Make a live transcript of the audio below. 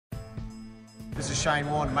This is Shane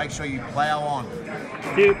Warne. Make sure you plough on.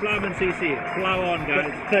 To Plowman CC, plough on,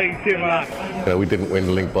 guys. Thank you much. We didn't win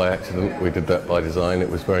the link by accident. We did that by design. It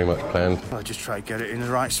was very much planned. I just try to get it in the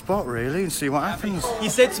right spot, really, and see what happens. He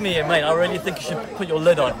said to me, mate, I really think you should put your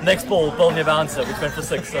lid on. Next ball, bowl near bouncer, which went for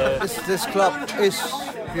 6. So. This club is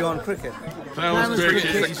beyond cricket. Plowman's Cricket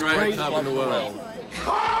is the greatest club in the world.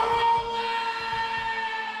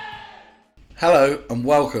 Hello and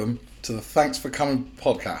welcome to the Thanks for Coming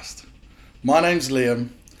podcast. My name's Liam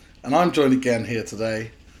and I'm joined again here today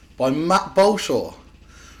by Matt Bolshaw.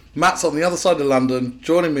 Matt's on the other side of London,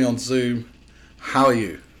 joining me on Zoom. How are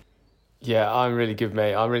you? Yeah, I'm really good,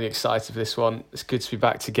 mate. I'm really excited for this one. It's good to be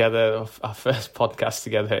back together, our first podcast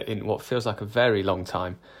together in what feels like a very long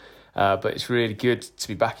time. But it's really good to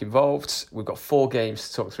be back involved. We've got 4 games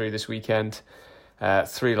to talk through this weekend,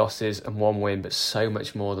 3 losses and 1 win, but so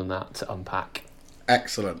much more than that to unpack.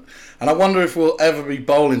 Excellent. And I wonder if we'll ever be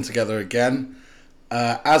bowling together again.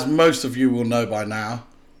 As most of you will know by now,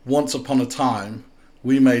 once upon a time,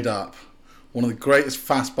 we made up one of the greatest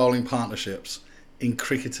fast bowling partnerships in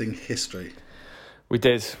cricketing history. We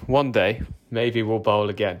did. One day, maybe we'll bowl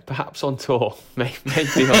again. Perhaps on tour. Maybe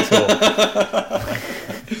on tour.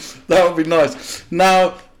 That would be nice.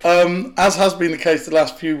 Now, as has been the case the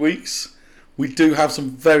last few weeks, we do have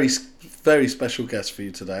some very, very special guests for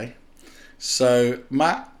you today. So,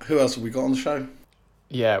 Matt, who else have we got on the show?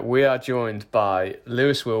 Yeah, we are joined by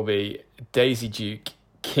Lewis Wilby, Daisy Duke,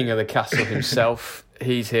 King of the Castle himself.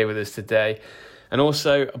 He's here with us today. And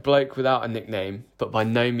also a bloke without a nickname, but by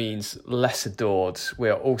no means less adored. We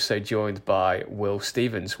are also joined by Will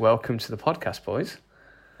Stevens. Welcome to the podcast, boys.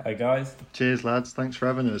 Hi, guys. Cheers, lads. Thanks for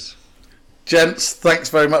having us. Gents, thanks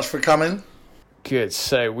very much for coming. Good.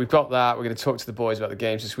 So we've got that. We're going to talk to the boys about the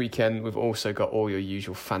games this weekend. We've also got all your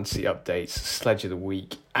usual fancy updates, Sledge of the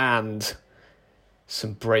Week, and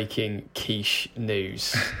some breaking quiche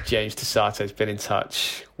news. James Tasato's been in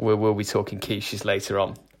touch. We'll be talking quiches later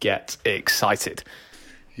on. Get excited.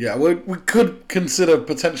 Yeah, we could consider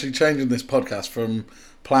potentially changing this podcast from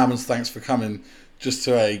Plowman's Thanks for Coming just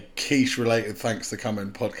to a quiche-related Thanks for Coming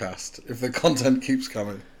podcast, if the content keeps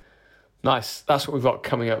coming. Nice. That's what we've got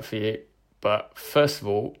coming up for you. But first of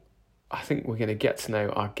all, I think we're going to get to know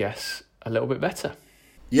our guests a little bit better.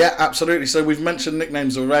 Yeah, absolutely. So we've mentioned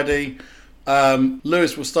nicknames already.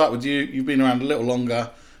 Lewis, we'll start with you. You've been around a little longer.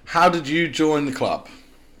 How did you join the club?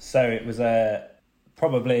 So it was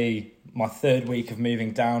probably my 3rd week of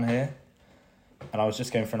moving down here. And I was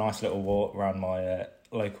just going for a nice little walk around my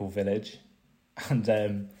local village. And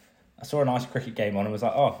I saw a nice cricket game on and was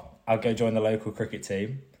like, oh, I'll go join the local cricket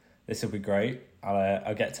team. This will be great.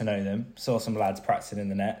 I'll get to know them. Saw some lads practicing in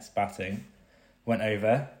the nets, batting. Went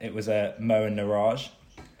over. It was Mo and Niraj.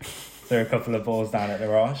 Threw a couple of balls down at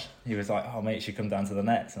Niraj. He was like, oh, mate, you should come down to the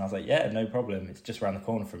nets. And I was like, yeah, no problem. It's just around the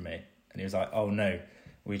corner from me. And he was like, oh, no,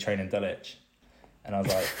 we train in Dulwich. And I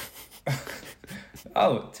was like,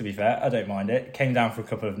 oh, to be fair, I don't mind it. Came down for a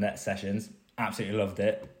couple of net sessions. Absolutely loved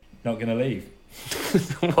it. Not going to leave.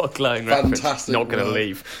 What a glowing reference. Fantastic. Not going to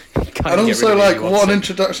leave. And also, like, what an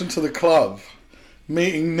introduction to the club.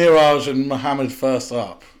 Meeting Niraj and Mohammed first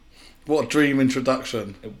up. What a dream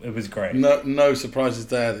introduction. It was great. No surprises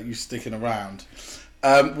there that you're sticking around.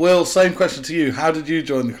 Will, same question to you. How did you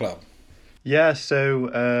join the club? Yeah,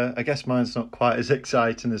 so I guess mine's not quite as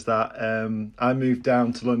exciting as that. I moved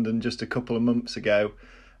down to London just a couple of months ago,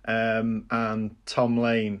 and Tom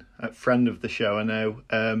Lane, a friend of the show, I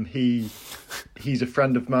know, he's a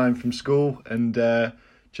friend of mine from school, and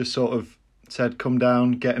just sort of said, come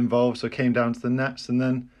down, get involved. So I came down to the nets, and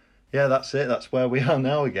then, yeah, that's it. That's where we are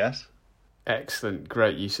now, I guess. Excellent.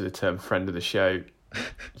 Great use of the term friend of the show.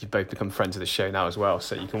 You've both become friends of the show now as well,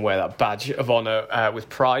 so you can wear that badge of honour with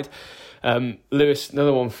pride. Lewis,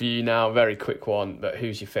 another one for you now, very quick one, but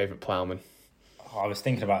who's your favourite ploughman? I was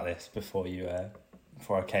thinking about this before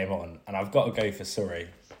I came on, and I've got to go for Surrey.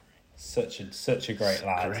 Such a great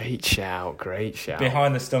lad. Great shout.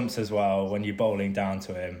 Behind the stumps as well, when you're bowling down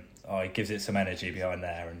to him, it gives it some energy behind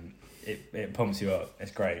there, and it pumps you up. It's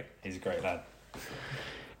great. He's a great lad.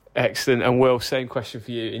 Excellent. And Will, same question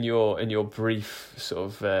for you. In your brief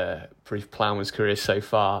brief ploughman's career so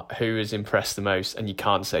far, who has impressed the most? And you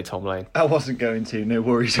can't say Tom Lane. I wasn't going to. No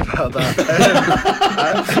worries about that.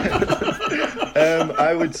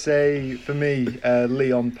 I would say for me,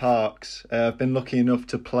 Leon Parks. I've been lucky enough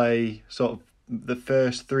to play sort of the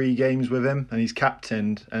first 3 games with him, and he's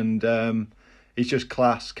captained, and he's just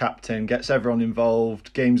class captain. Gets everyone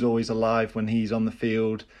involved. Game's always alive when he's on the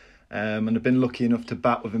field. And I've been lucky enough to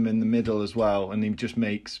bat with him in the middle as well, and he just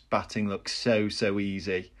makes batting look so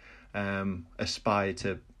easy. Aspire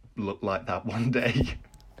to look like that one day.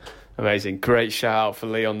 Amazing. Great shout out for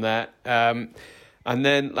Leon there. And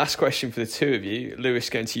then last question for the two of you. Lewis,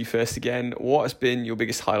 going to you first again. What has been your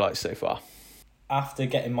biggest highlight so far? After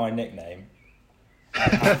getting my nickname,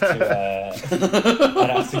 I'd have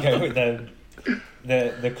to go with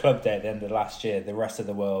the club day at the end of last year, the rest of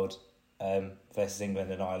the world versus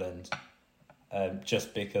England and Ireland,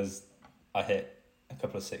 just because I hit a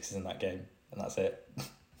couple of sixes in that game, and that's it.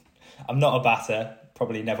 I'm not a batter,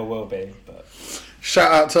 probably never will be, but...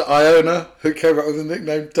 Shout out to Iona, who came up with the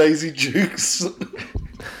nickname Daisy Jukes.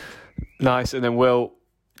 Nice. And then Will,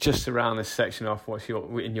 just to round this section off, what's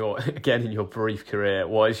in your brief career,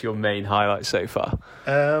 what is your main highlight so far?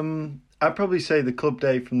 I'd probably say the club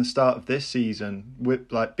day from the start of this season,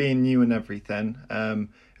 with like being new and everything.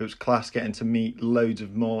 It was class getting to meet loads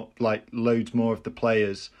more of the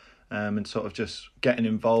players, and sort of just getting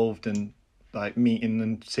involved and like meeting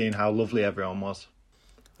and seeing how lovely everyone was.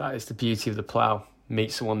 That is the beauty of the plough.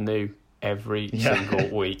 Meet someone new every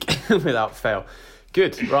single week without fail.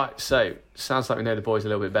 Good, right, so sounds like we know the boys a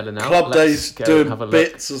little bit better now. Club days doing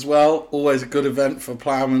bits as well. Always a good event for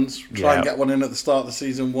ploughmans. Try and get one in at the start of the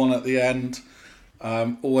season, one at the end.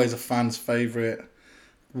 Always a fan's favourite.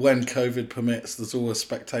 When COVID permits, there's always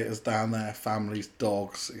spectators down there, families,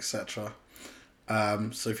 dogs, etc.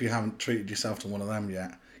 So if you haven't treated yourself to one of them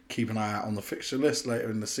yet, keep an eye out on the fixture list later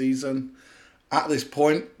in the season. At this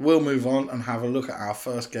point, we'll move on and have a look at our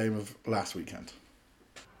first game of last weekend.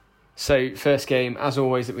 So, first game, as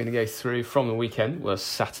always, that we're going to go through from the weekend was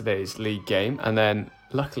Saturday's league game. And then,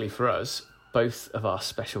 luckily for us, both of our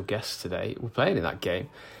special guests today were playing in that game.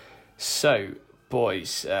 So,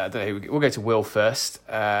 boys, we'll go to Will first.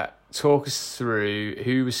 Talk us through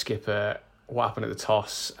who was skipper, what happened at the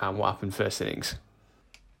toss, and what happened first innings.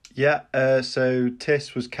 Yeah, so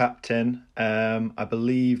Tiss was captain. I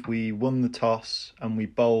believe we won the toss and we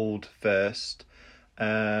bowled first.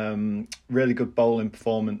 Really good bowling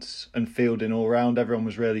performance and fielding all round. Everyone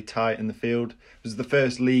was really tight in the field. It was the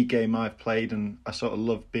first league game I've played, and I sort of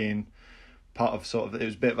loved being part of it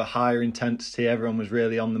was a bit of a higher intensity. Everyone was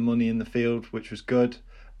really on the money in the field, which was good.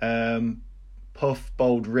 Puff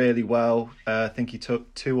bowled really well. I think he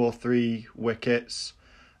took 2 or 3 wickets.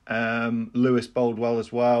 Lewis bowled well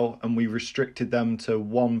as well, and we restricted them to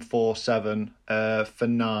 147 for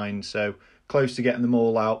 9, so close to getting them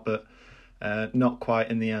all out, but not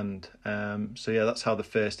quite in the end. So yeah, that's how the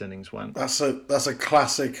first innings went. That's a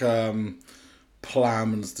classic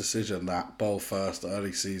ploughman's decision, that bowl first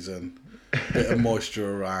early season, bit of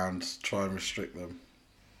moisture around, try and restrict them.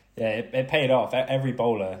 Yeah, it paid off. Every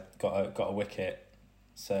bowler got a wicket,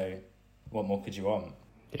 so what more could you want?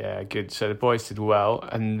 Yeah, good. So the boys did well,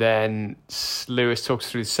 and then Lewis talked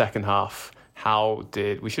us through the second half.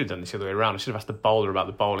 We should have done this the other way around. I should have asked the bowler about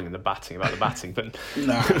the bowling and the batting about the batting, but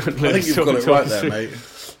no, I think you've got it right there, mate.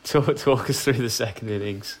 Talk us through the second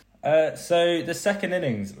innings. So the second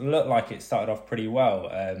innings looked like it started off pretty well.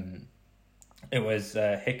 It was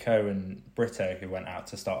Hicko and Brito who went out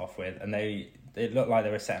to start off with, and it looked like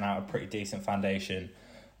they were setting out a pretty decent foundation,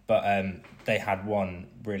 but they had one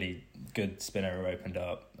really good spinner who opened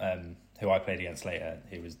up, who I played against later.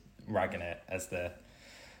 He was ragging it as the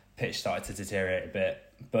pitch started to deteriorate a bit,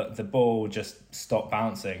 but the ball just stopped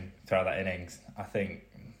bouncing throughout that innings. I think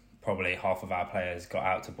probably half of our players got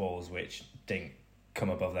out to balls which didn't come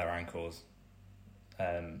above their ankles,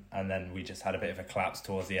 and then we just had a bit of a collapse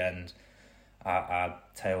towards the end. Our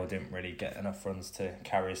tail didn't really get enough runs to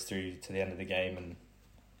carry us through to the end of the game, and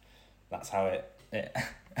that's how it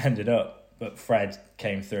ended up. But Fred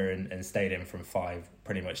came through and stayed in from 5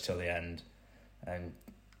 pretty much till the end, and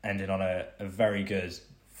ended on a very good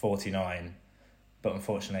 49. But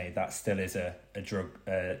unfortunately, that still is a jug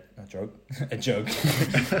for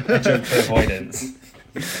avoidance.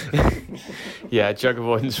 Yeah, jug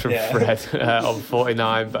avoidance from Fred on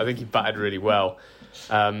 49, but I think he batted really well.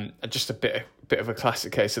 Just a bit of a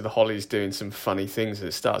classic case of the Hollies doing some funny things as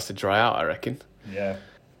it starts to dry out, I reckon. Yeah.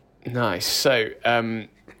 Nice. So,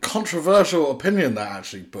 controversial opinion that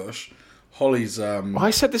actually, Bush. Hollies. I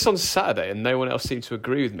said this on Saturday, and no one else seemed to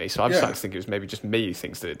agree with me. So I'm starting to think it was maybe just me who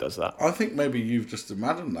thinks that it does that. I think maybe you've just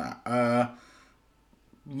imagined that.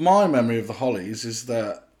 My memory of the Hollies is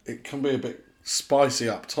that it can be a bit spicy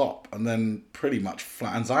up top, and then pretty much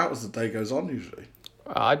flattens out as the day goes on. Usually.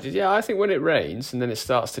 I think when it rains and then it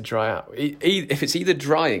starts to dry out, if it's either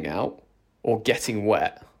drying out or getting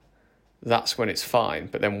wet, that's when it's fine.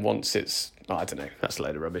 But then once it's, I don't know, that's a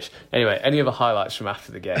load of rubbish. Anyway, any other highlights from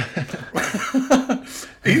after the game?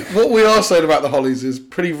 What we are saying about the Hollies is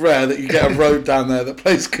pretty rare that you get a road down there that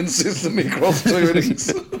plays consistently across 2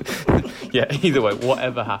 innings. Yeah, either way,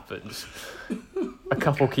 whatever happens, a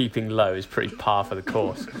couple keeping low is pretty par for the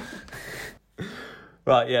course.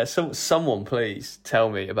 Right, yeah. So someone please tell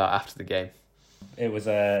me about after the game. It was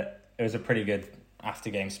a pretty good after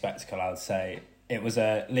game spectacle, I would say. It was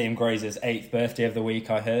Liam Grazer's 8th birthday of the week,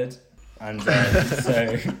 I heard, and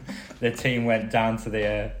so the team went down to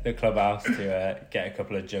the clubhouse to get a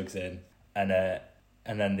couple of jugs in, and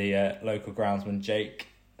then the local groundsman Jake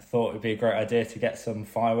thought it would be a great idea to get some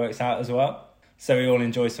fireworks out as well. So we all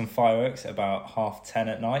enjoyed some fireworks at about 10:30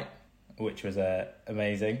 at night, which was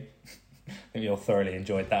amazing. I think we all thoroughly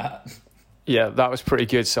enjoyed that. Yeah, that was pretty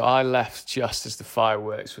good. So I left just as the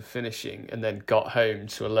fireworks were finishing and then got home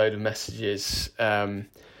to a load of messages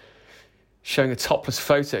showing a topless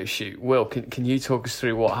photo shoot. Will, can you talk us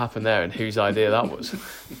through what happened there and whose idea that was?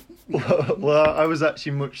 Well, I was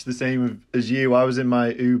actually much the same as you. I was in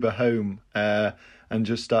my Uber home and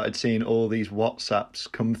just started seeing all these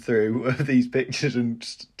WhatsApps come through of these pictures and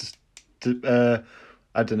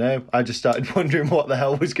I don't know. I just started wondering what the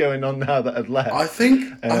hell was going on now that I'd left. I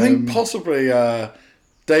think possibly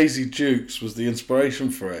Daisy Dukes was the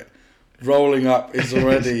inspiration for it. Rolling up is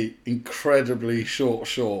already incredibly short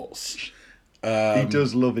shorts. He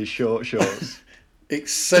does love his short shorts.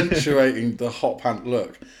 Accentuating the hot pant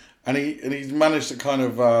look. And he's managed to kind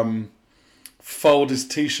of fold his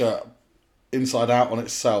t-shirt inside out on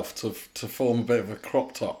itself to form a bit of a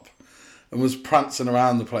crop top. And was prancing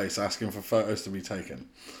around the place asking for photos to be taken.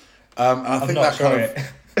 I think not that sure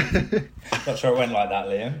kind of... Not sure it went like that,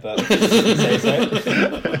 Liam, but say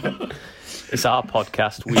so. It's our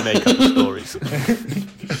podcast. We make up the stories.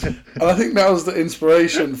 And I think that was the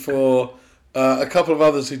inspiration for a couple of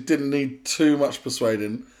others who didn't need too much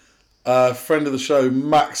persuading. Friend of the show,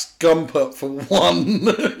 Max Gumpert, for one.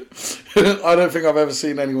 I don't think I've ever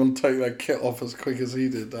seen anyone take their kit off as quick as he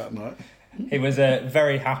did that night. He was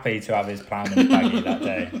very happy to have his plan in baggy that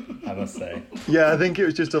day, I must say. Yeah, I think it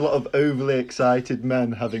was just a lot of overly excited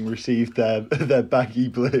men having received their baggy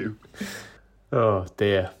blue. Oh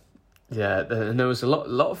dear, yeah. And there was a lot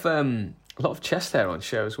of chest hair on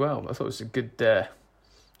show as well. I thought it was a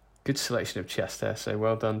good selection of chest hair. So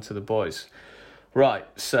well done to the boys. Right,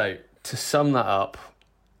 so to sum that up,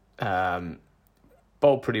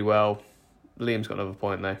 bowled pretty well. Liam's got another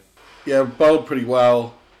point though. Yeah, bowled pretty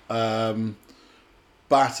well.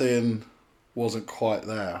 Batting wasn't quite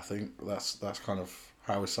there. I think that's kind of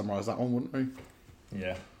how we summarise that one, wouldn't we?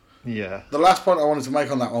 Yeah. The last point I wanted to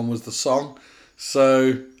make on that one was the song.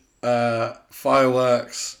 So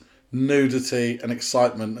fireworks, nudity, and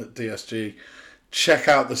excitement at DSG. Check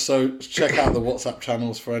out the WhatsApp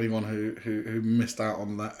channels for anyone who missed out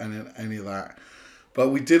on that any of that. But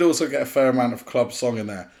we did also get a fair amount of club song in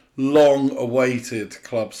there. Long awaited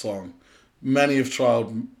club song. Many have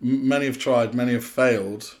tried, many have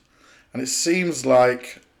failed, and it seems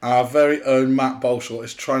like our very own Matt Bolshaw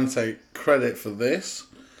is trying to take credit for this,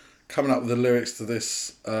 coming up with the lyrics to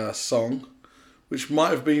this song, which might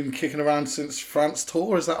have been kicking around since France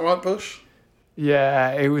tour. Is that right, Bush?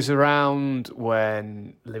 Yeah, it was around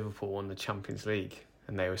when Liverpool won the Champions League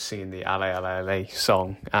and they were singing the Ale Ale Ale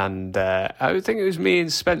song, and I think it was me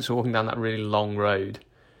and Spence walking down that really long road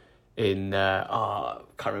in I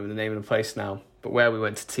can't remember the name of the place now, but where we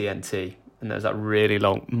went to TNT, and there's that really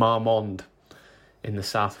long Marmande in the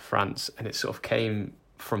south of France, and it sort of came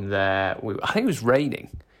from there. I think it was raining,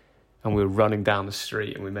 and we were running down the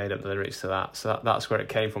street, and we made up the lyrics to that. So that's where it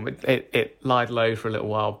came from. It lied low for a little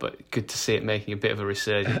while, but good to see it making a bit of a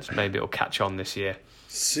resurgence. Maybe it'll catch on this year.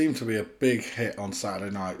 Seemed to be a big hit on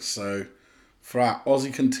Saturday night. So for our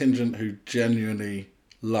Aussie contingent who genuinely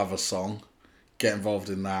love a song, get involved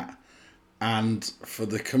in that. And for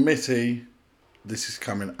the committee, this is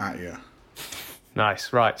coming at you.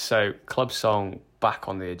 Nice. Right, so club song back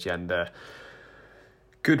on the agenda.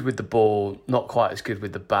 Good with the ball, not quite as good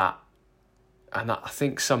with the bat. And that, I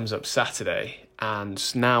think, sums up Saturday. And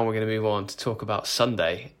now we're going to move on to talk about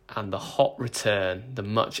Sunday and the hot return, the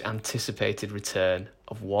much anticipated return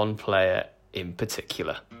of one player in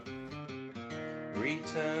particular.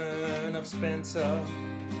 Return of Spencer.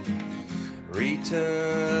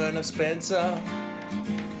 Return of Spencer.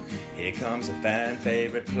 Here comes a fan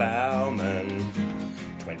favourite ploughman.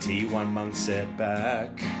 21 months setback.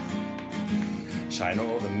 Shine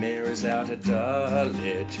all the mirrors out at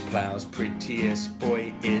Dulwich. Plough's prettiest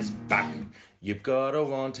boy is back. You've gotta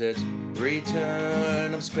want it.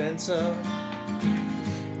 Return of Spencer.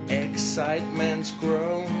 Excitement's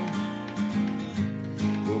grown.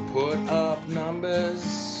 We'll put up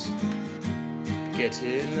numbers. Get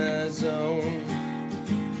in the zone.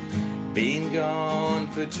 Been gone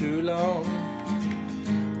for too long.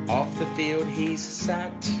 Off the field he's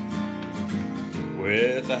sat.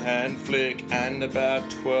 with a hand flick and about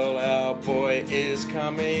 12, our boy is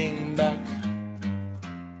coming back.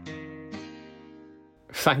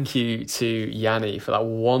 Thank you to Yanni for that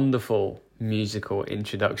wonderful musical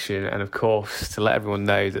introduction, and of course to let everyone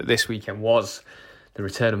know that this weekend was the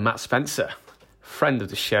return of Matt Spencer, friend of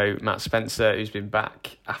the show, Matt Spencer, who's been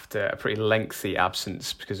back after a pretty lengthy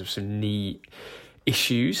absence because of some knee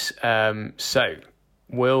issues. So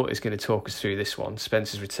Will is going to talk us through this one.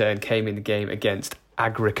 Spencer's return came in the game against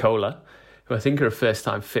Agricola, who I think are a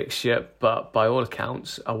first-time fixture, but by all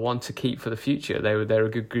accounts are one to keep for the future. They're a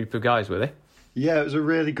good group of guys, were they? Yeah, it was a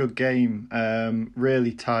really good game,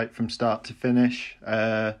 really tight from start to finish.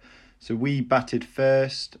 So we batted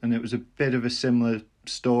first, and it was a bit of a similar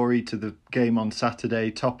story to the game on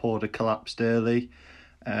Saturday. Top order collapsed early,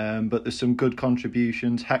 but there's some good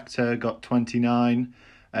contributions. Hector got 29,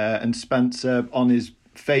 and Spencer, on his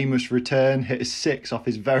famous return, hit a 6 off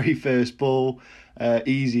his very first ball.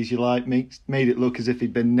 Easy as you like, made it look as if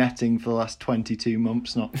he'd been netting for the last 22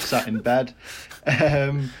 months, not sat in bed.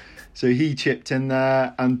 So he chipped in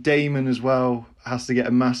there, and Damon as well has to get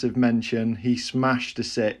a massive mention. He smashed a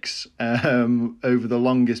 6 over the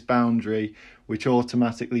longest boundary, which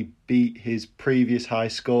automatically beat his previous high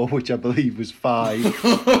score, which I believe was 5.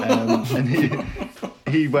 And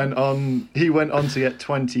he went on to get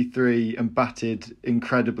 23 and batted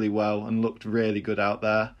incredibly well and looked really good out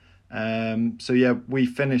there. So yeah, we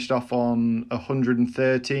finished off on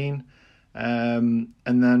 113, and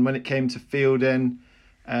then when it came to fielding,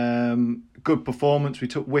 good performance. We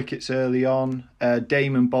took wickets early on.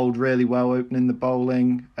 Damon bowled really well opening the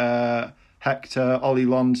bowling. Hector, Ollie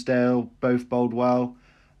Lonsdale both bowled well,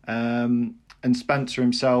 and Spencer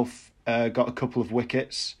himself got a couple of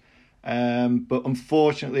wickets, but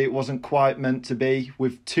unfortunately it wasn't quite meant to be.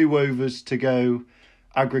 With 2 overs to go,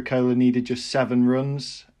 Agricola needed just 7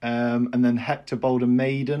 runs, and then Hector bowled a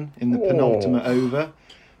maiden in the penultimate over,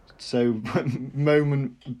 so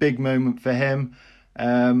big moment for him.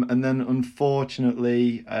 And then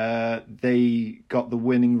unfortunately they got the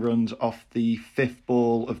winning runs off the 5th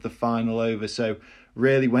ball of the final over, so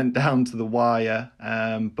really went down to the wire,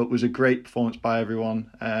 but was a great performance by everyone,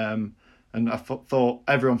 and I thought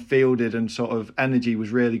everyone fielded, and sort of energy was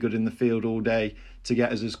really good in the field all day to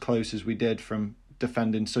get us as close as we did from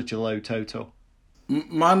defending such a low total.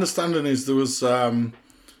 My understanding is there was a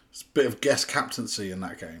bit of guest captaincy in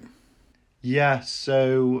that game. Yeah,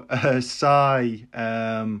 so Sai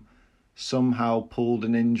somehow pulled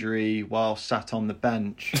an injury while sat on the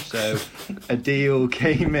bench. So Adil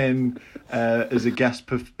came in as a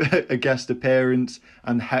guest appearance,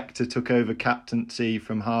 and Hector took over captaincy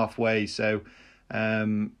from halfway. So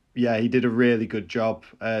yeah, he did a really good job.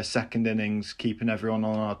 Second innings, keeping everyone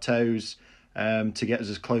on our toes to get us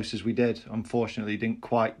as close as we did. Unfortunately, didn't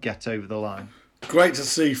quite get over the line. Great to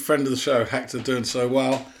see friend of the show Hector doing so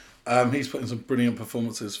well. He's put in some brilliant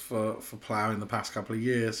performances for Plough in the past couple of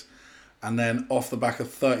years. And then off the back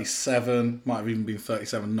of 37, might have even been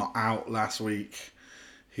 37 not out last week,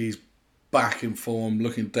 he's back in form,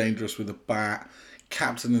 looking dangerous with a bat,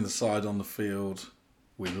 captaining the side on the field.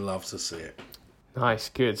 We love to see it. Nice,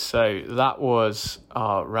 good. So that was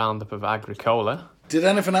our roundup of Agricola. Did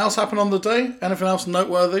anything else happen on the day? Anything else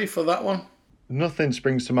noteworthy for that one? Nothing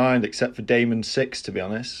springs to mind except for Damon's 6, to be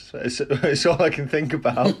honest. It's all I can think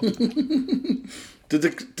about. Did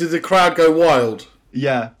the crowd go wild?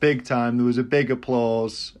 Yeah, big time. There was a big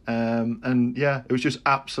applause. And yeah, it was just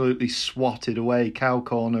absolutely swatted away. Cow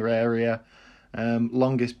corner area,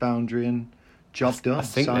 longest boundary, and job done. I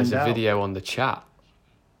think there's a video on the chat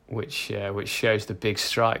which shows the big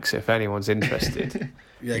strikes if anyone's interested.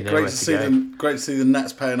 Yeah, great to see them. Great to see the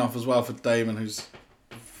nets paying off as well for Damon, who's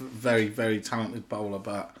very, very talented bowler,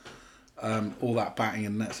 but all that batting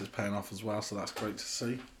and nets is paying off as well, so that's great to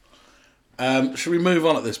see. Should we move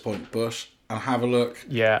on at this point, Bush, and have a look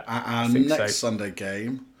at our next Sunday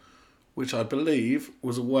game, which I believe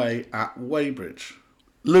was away at Weybridge.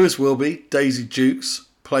 Lewis Wilby, Daisy Dukes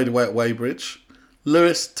played away at Weybridge.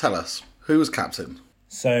 Lewis, tell us, who was captain?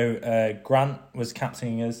 So Grant was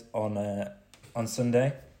captaining us on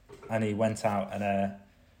Sunday, and he went out and I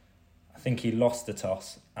think he lost the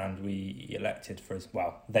toss, and they elected for us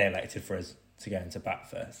to go into bat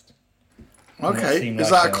first. Okay, was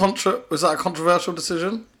that a controversial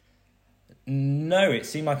decision? No, it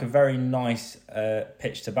seemed like a very nice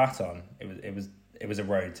pitch to bat on. It was a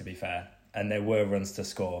road, to be fair, and there were runs to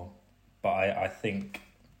score, but I think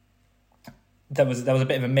there was a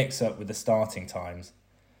bit of a mix up with the starting times.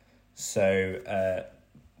 So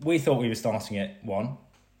we thought we were starting at 1.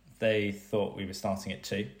 They thought we were starting at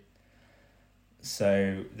 2.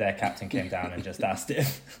 So their captain came down and just asked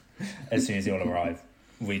if, as soon as they all arrive,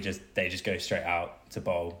 they just go straight out to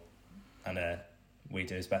bowl, and we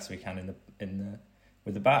do as best we can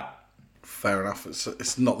with the bat. Fair enough.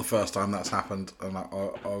 It's not the first time that's happened, and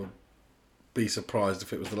I'll be surprised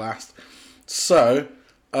if it was the last. So,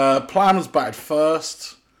 Plan was batted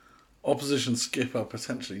first. Opposition skipper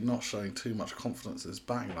potentially not showing too much confidence in his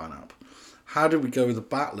batting lineup. How did we go with the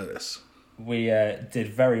bat, Lewis? We did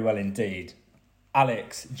very well indeed.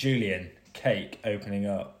 Alex, Julian, Cake opening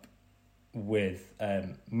up with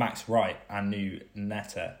Max Wright and new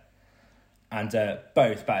netter. And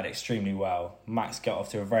both batted extremely well. Max got off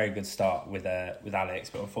to a very good start with Alex,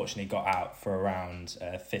 but unfortunately got out for around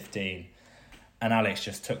 15. And Alex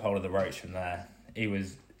just took hold of the ropes from there. He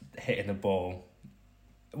was hitting the ball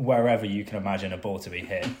wherever you can imagine a ball to be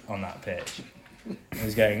hit on that pitch. He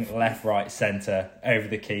was going left, right, centre, over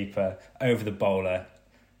the keeper, over the bowler.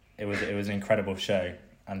 It was an incredible show.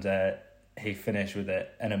 And he finished with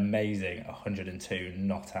an amazing 102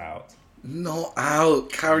 not out. Not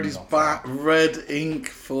out. Carried his bat. Red ink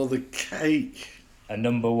for the Cake. A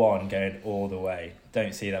number one going all the way.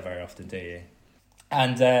 Don't see that very often, do you?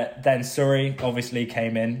 And then Surrey obviously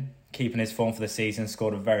came in, keeping his form for the season,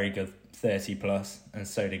 scored a very good 30 plus, and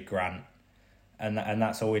so did Grant. And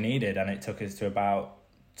that's all we needed, and it took us to about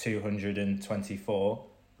 224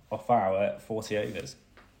 off our 40 overs.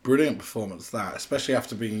 Brilliant performance that, especially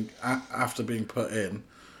after being put in.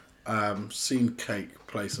 Seen Cake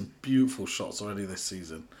play some beautiful shots already this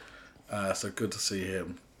season, so good to see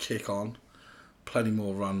him kick on. Plenty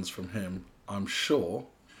more runs from him, I'm sure.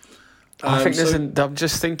 I think I'm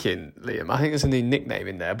just thinking, Liam, I think there's a new nickname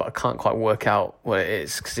in there, but I can't quite work out what it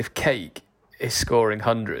is. Because if Cake is scoring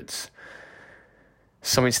hundreds,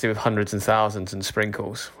 something to do with hundreds and thousands and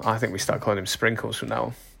sprinkles, I think we start calling him Sprinkles from now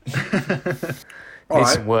on.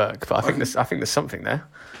 Needs some work, but I think there's something there.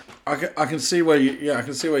 I can see where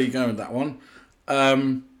you're going with that one.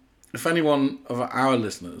 If anyone of our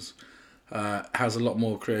listeners has a lot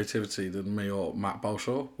more creativity than me or Matt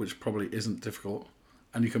Bolshaw, which probably isn't difficult,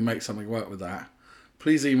 and you can make something work with that,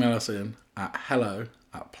 please email us in at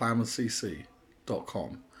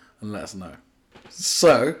hello@planwithcc.com and let us know.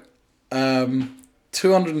 So,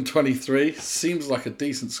 223 seems like a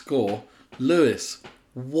decent score. Lewis,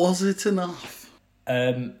 was it enough?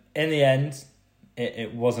 In the end,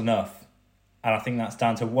 it was enough. And I think that's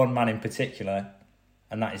down to one man in particular,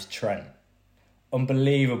 and that is Trent.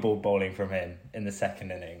 Unbelievable bowling from him in the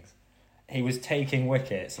second innings. He was taking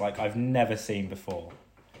wickets like I've never seen before.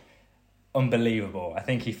 Unbelievable. I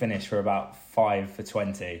think he finished for about 5 for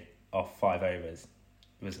 20 off 5 overs.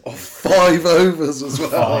 It was 5 overs as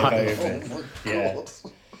well. 5 overs. Oh my yeah. God.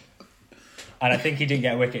 And I think he didn't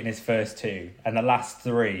get a wicket in his first 2. And the last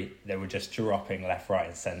 3, they were just dropping left, right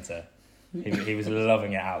and centre. He was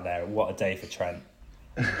loving it out there. What a day for Trent.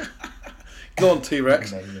 Go on,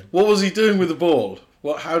 T-Rex. Amazing. What was he doing with the ball?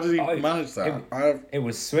 How did he manage that? It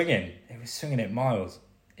was swinging. It was swinging it miles.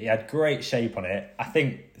 He had great shape on it. I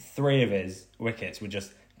think 3 of his wickets were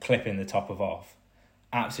just clipping the top of off.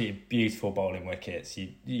 Absolutely beautiful bowling wickets.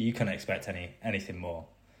 You couldn't expect anything more.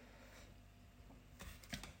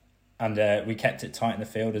 And we kept it tight in the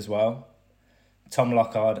field as well. Tom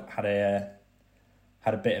Lockhart had a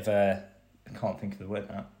bit of a... I can't think of the word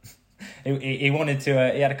now. He wanted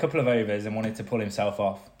to... he had a couple of overs and wanted to pull himself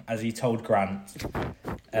off. As he told Grant...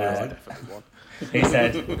 he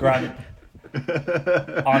said, Grant,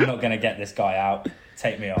 I'm not going to get this guy out.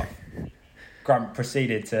 Take me off. Grant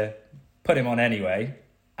proceeded to put him on anyway,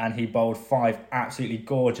 and he bowled 5 absolutely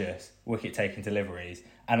gorgeous wicket-taking deliveries.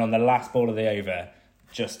 And on the last ball of the over,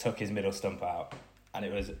 just took his middle stump out. And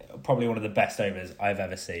it was probably one of the best overs I've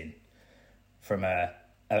ever seen from a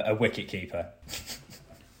wicket-keeper.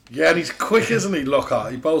 Yeah, and he's quick, isn't he,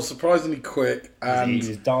 Lockhart? He bowls surprisingly quick. And he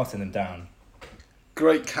was darting them down.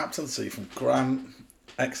 Great captaincy from Grant.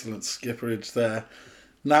 Excellent skipperage there.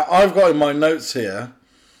 Now, I've got in my notes here,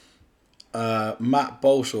 Matt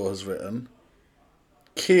Bolshaw has written,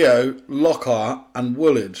 Keogh, Lockhart and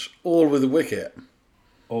Woolwich, all with a wicket.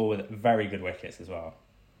 All with very good wickets as well.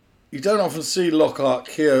 You don't often see Lockhart,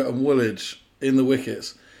 Keogh and Woolwich in the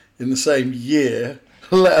wickets in the same year,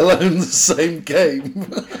 let alone the same game.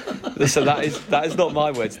 Listen, that is not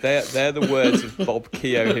my words. They're the words of Bob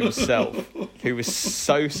Keogh himself, who was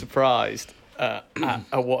so surprised at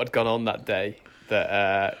what had gone on that day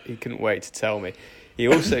that he couldn't wait to tell me. He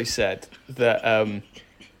also said that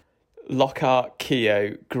Lockhart,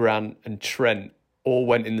 Keogh, Grant and Trent all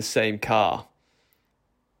went in the same car.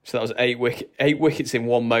 So that was 8 wickets in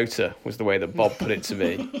one motor was the way that Bob put it to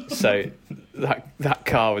me. So that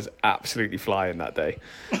car was absolutely flying that day.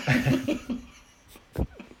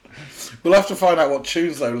 We'll have to find out what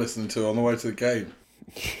tunes they were listening to on the way to the game.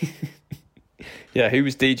 Yeah, who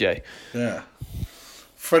was DJ? Yeah.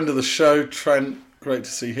 Friend of the show, Trent. Great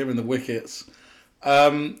to see him in the wickets.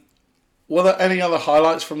 Were there any other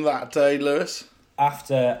highlights from that day, Lewis?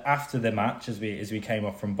 After the match, as we came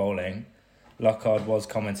off from bowling, Lockhart was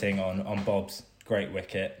commenting on Bob's great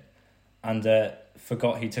wicket and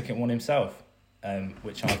forgot he took it one himself,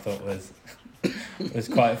 which I thought was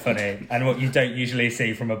quite funny and what you don't usually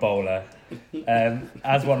see from a bowler.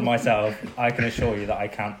 As one myself, I can assure you that I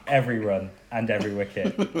count every run and every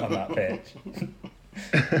wicket on that pitch.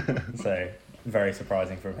 So, very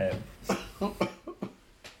surprising from him.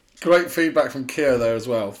 Great feedback from Keogh there as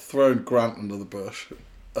well. Thrown Grant under the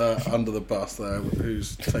bus there,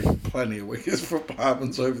 who's taken plenty of wickets for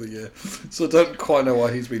Batmans over the year. So I don't quite know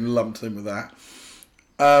why he's been lumped in with that.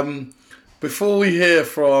 Before we hear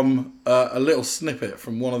from a little snippet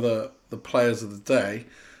from one of the players of the day,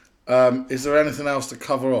 is there anything else to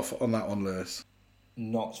cover off on that one, Lewis?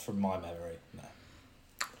 Not from my memory, no.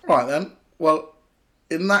 Right then. Well,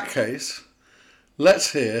 in that case,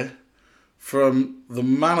 let's hear from the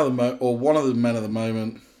man of the moment, or one of the men of the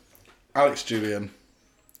moment, Alex Julian.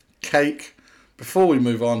 Cake, before we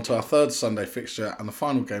move on to our third Sunday fixture and the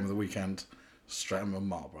final game of the weekend, Streatham and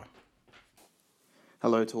Marlborough.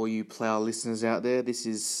 Hello to all you Plough listeners out there. This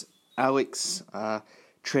is Alex.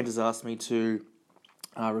 Trent has asked me to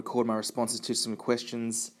record my responses to some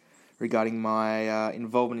questions regarding my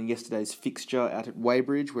involvement in yesterday's fixture out at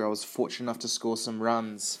Weybridge, where I was fortunate enough to score some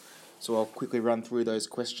runs. So I'll quickly run through those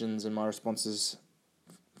questions and my responses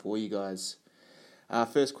for you guys.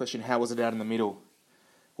 First question, how was it out in the middle?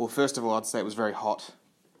 Well, first of all, I'd say it was very hot.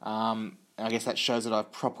 And I guess that shows that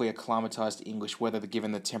I've properly acclimatised to English weather,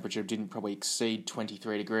 given the temperature didn't probably exceed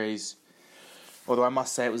 23 degrees. Although I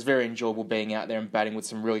must say it was very enjoyable being out there and batting with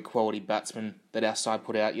some really quality batsmen that our side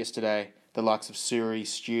put out yesterday. The likes of Suri,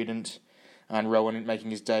 Student, and Rowan making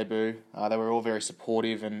his debut. They were all very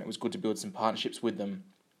supportive and it was good to build some partnerships with them.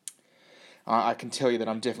 I can tell you that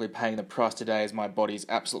I'm definitely paying the price today as my body's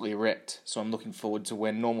absolutely wrecked, so I'm looking forward to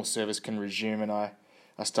when normal service can resume and I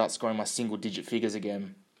start scoring my single-digit figures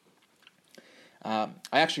again. I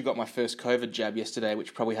actually got my first COVID jab yesterday,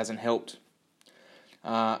 which probably hasn't helped.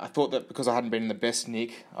 I thought that because I hadn't been in the best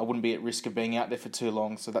nick, I wouldn't be at risk of being out there for too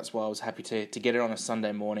long, so that's why I was happy to get it on a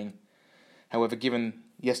Sunday morning. However, given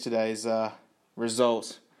yesterday's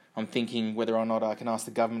result, I'm thinking whether or not I can ask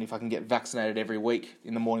the government if I can get vaccinated every week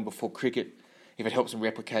in the morning before cricket, if it helps them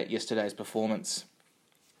replicate yesterday's performance.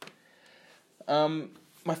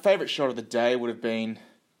 My favourite shot of the day would have been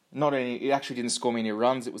it actually didn't score me any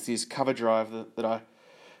runs. It was this cover drive that I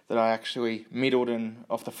actually middled and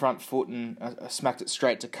off the front foot and I smacked it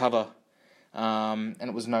straight to cover, and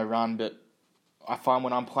it was no run. But I find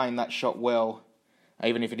when I'm playing that shot well,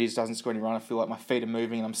 even if it doesn't score any run, I feel like my feet are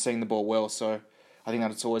moving and I'm seeing the ball well. So I think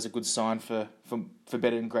that it's always a good sign for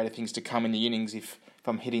better and greater things to come in the innings if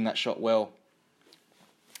I'm hitting that shot well.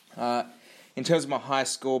 In terms of my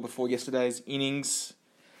highest score before yesterday's innings,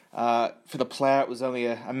 for the Plough it was only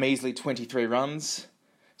a measly 23 runs,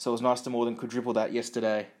 so it was nice to more than quadruple that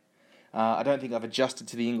yesterday. I don't think I've adjusted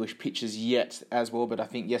to the English pitches yet as well, but I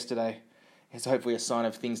think yesterday is hopefully a sign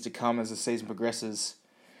of things to come as the season progresses.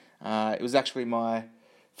 It was actually my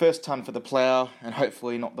first ton for the Plough and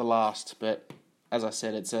hopefully not the last, but as I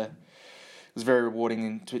said, it was very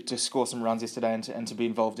rewarding to score some runs yesterday and to be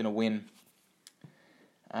involved in a win.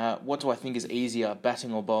 What do I think is easier,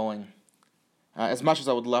 batting or bowling? As much as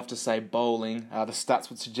I would love to say bowling, the stats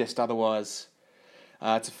would suggest otherwise.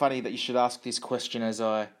 It's funny that you should ask this question as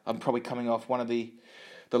I'm probably coming off one of the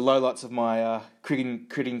lowlights of my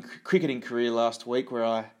cricketing career last week, where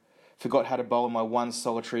I forgot how to bowl in my one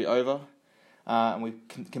solitary over. And we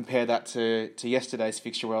can compare that to yesterday's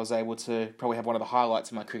fixture, where I was able to probably have one of the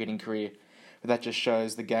highlights of my cricketing career. But that just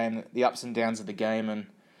shows the game, the ups and downs of the game,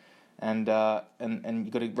 and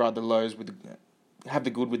you've got to ride the lows have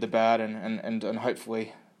the good with the bad, and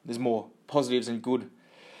hopefully there's more positives and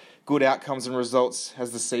good outcomes and results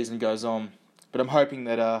as the season goes on. But I'm hoping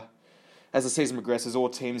that as the season progresses, all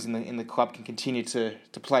teams in the club can continue to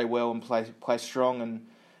play well and play strong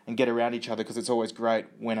and get around each other, because it's always great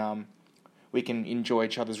when we can enjoy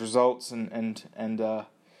each other's results and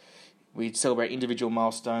we celebrate individual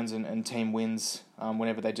milestones and team wins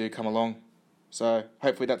whenever they do come along. So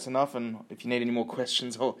hopefully that's enough, and if you need any more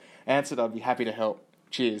questions or answered, I'd be happy to help.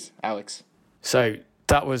 Cheers, Alex. So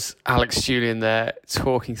that was Alex Julian there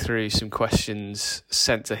talking through some questions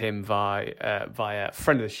sent to him via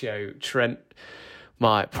friend of the show, Trent.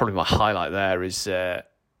 Probably my highlight there is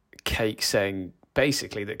Cake saying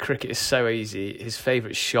basically that cricket is so easy. His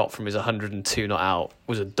favourite shot from his 102 not out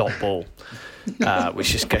was a dot ball, which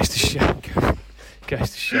just goes to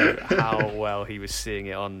show how well he was seeing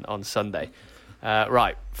it on Sunday.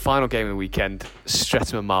 Right, final game of the weekend,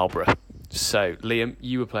 Streatham and Marlborough. So, Liam,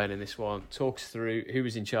 you were playing in this one. Talk us through who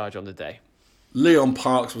was in charge on the day. Leon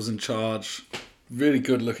Parks was in charge. Really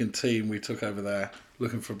good looking team we took over there,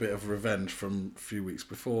 looking for a bit of revenge from a few weeks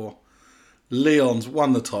before. Leon's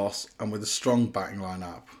won the toss and with a strong batting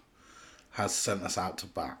lineup has sent us out to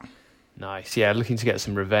bat. Nice, yeah, looking to get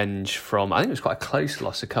some revenge from, I think it was quite a close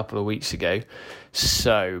loss a couple of weeks ago.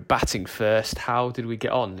 So, batting first, how did we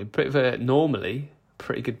get on? A bit of a, normally,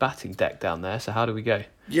 pretty good batting deck down there, so how did we go?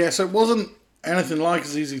 Yeah, so it wasn't anything like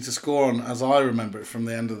as easy to score on as I remember it from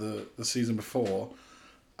the end of the season before.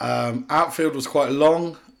 Outfield was quite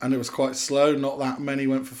long and it was quite slow. Not that many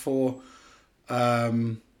went for four.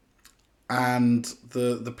 And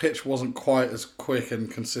the pitch wasn't quite as quick and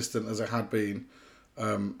consistent as it had been,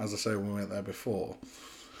 as I say, when we went there before.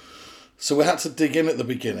 So we had to dig in at the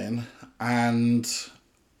beginning, and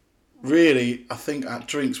really, I think at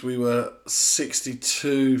drinks we were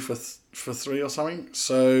 62 for 3 or something.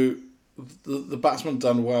 So the batsman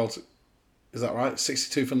done well. Is that right?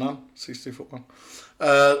 62 for none? 62 for 1.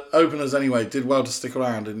 Openers, anyway, did well to stick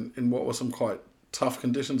around in what were some quite tough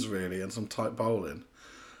conditions, really, and some tight bowling.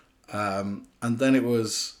 And then it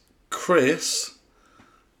was Chris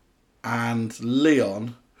and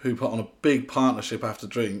Leon, who put on a big partnership after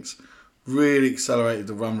drinks, really accelerated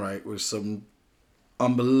the run rate with some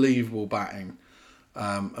unbelievable batting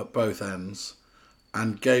at both ends,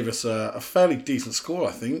 and gave us a fairly decent score,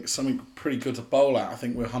 I think. Something pretty good to bowl at. I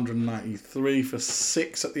think we're 193 for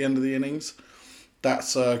 6 at the end of the innings.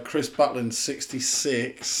 That's Chris Butlin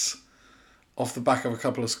 66 off the back of a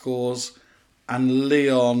couple of scores, and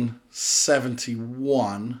Leon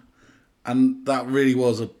 71. And that really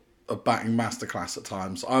was a batting masterclass at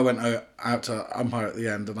times. I went out to umpire at the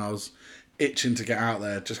end and I was itching to get out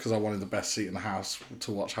there just because I wanted the best seat in the house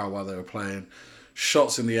to watch how well they were playing.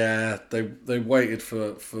 Shots in the air, they waited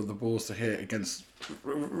for the balls to hit against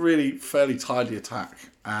really fairly tidy attack,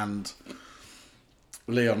 and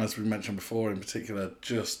Leon, as we mentioned before in particular,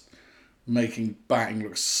 just making batting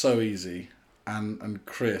look so easy, and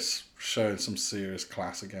Chris showing some serious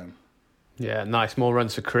class again. Yeah, nice. More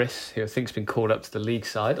runs for Chris, who I think's been called up to the league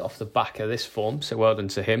side off the back of this form, so well done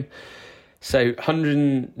to him. So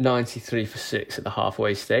 193 for 6 at the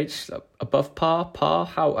halfway stage, above par.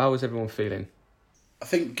 How was everyone feeling? I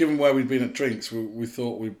think given where we'd been at drinks, we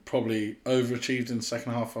thought we probably overachieved in the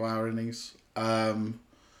second half of our innings. And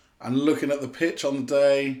looking at the pitch on the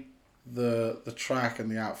day, the track and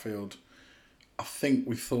the outfield, I think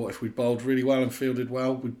we thought if we bowled really well and fielded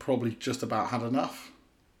well, we'd probably just about had enough.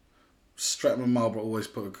 Streatham and Marlborough always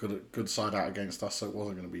put a good side out against us, so it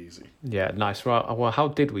wasn't going to be easy. Yeah, nice. Well, how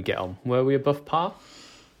did we get on? Were we above par?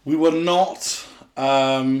 We were not.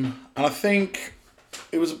 And I think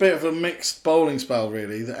it was a bit of a mixed bowling spell,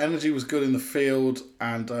 really. The energy was good in the field,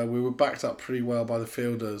 and we were backed up pretty well by the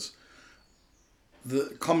fielders.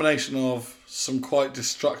 The combination of some quite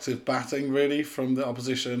destructive batting, really, from the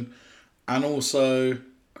opposition, and also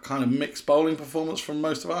a kind of mixed bowling performance from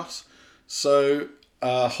most of us. So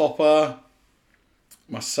Hopper,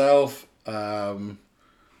 myself,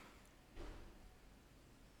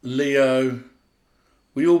 Leo,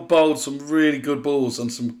 we all bowled some really good balls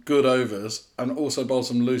and some good overs, and also bowled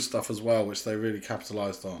some loose stuff as well, which they really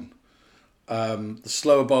capitalised on. The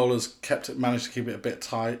slower bowlers managed to keep it a bit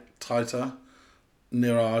tighter.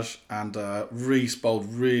 Niraj and Reese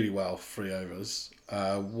bowled really well 3 overs,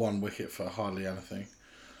 1 wicket for hardly anything.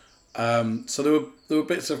 So there were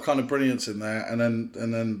bits of kind of brilliance in there, and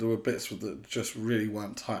then there were bits that just really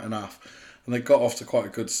weren't tight enough, and they got off to quite a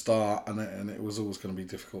good start, and it was always going to be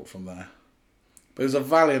difficult from there. But it was a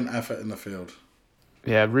valiant effort in the field.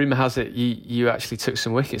 Yeah, rumour has it you actually took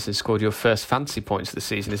some wickets and scored your first fantasy points of the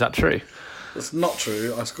season. Is that true? That's not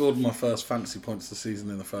true. I scored my first fantasy points of the season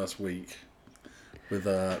in the first week with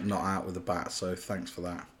not out with the bat, so thanks for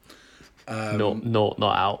that. Not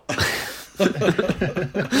out.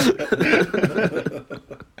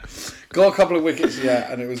 Got a couple of wickets,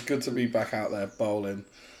 yeah, and it was good to be back out there bowling.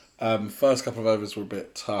 First couple of overs were a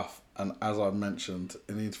bit tough, and as I mentioned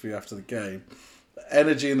in the interview after the game, the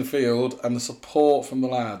energy in the field and the support from the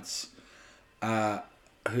lads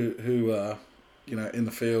who were in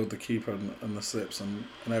the field, the keeper and the slips and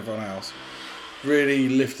everyone else, really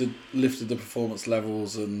lifted the performance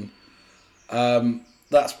levels, and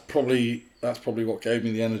that's probably what gave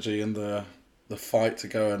me the energy and the fight to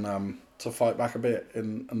go and to fight back a bit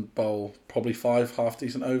and bowl probably 5 half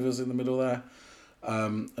decent overs in the middle there.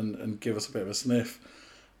 and give us a bit of a sniff,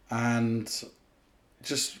 and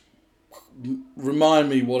just remind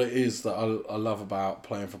me what it is that I love about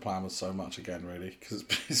playing for Plymouth so much again, really, because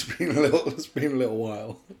it's been a little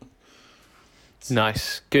while.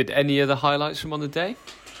 Nice, good. Any other highlights from on the day?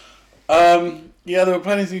 Yeah, there were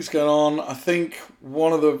plenty of things going on. I think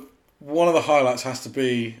one of the highlights has to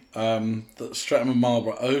be that Streatham and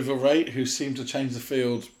Marlborough overrate, who seem to change the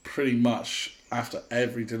field pretty much after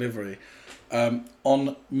every delivery.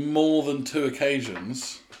 On more than 2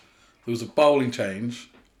 occasions, there was a bowling change,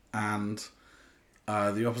 and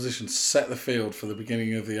the opposition set the field for the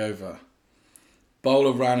beginning of the over.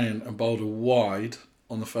 Bowler ran in and bowled a wide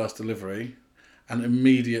on the first delivery, and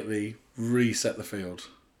immediately reset the field.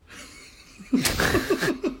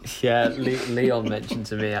 Yeah, Leon mentioned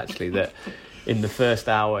to me actually that in the first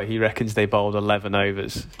hour he reckons they bowled 11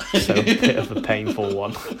 overs, so a bit of a painful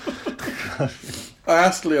one. I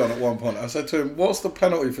asked Leon at one point, I said to him, what's the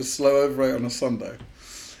penalty for slow over rate on a Sunday?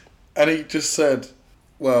 And he just said,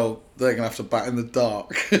 well, they're going to have to bat in the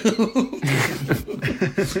dark.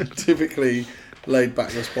 Typically laid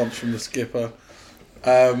back response from the skipper.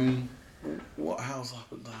 What else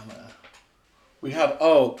happened down there? We had,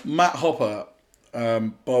 Matt Hopper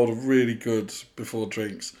bowled a really good before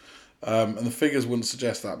drinks. And the figures wouldn't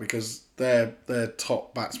suggest that, because their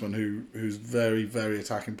top batsman, who's very, very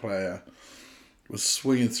attacking player, was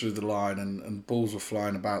swinging through the line and balls were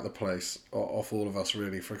flying about the place off all of us,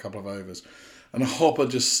 really, for a couple of overs. And Hopper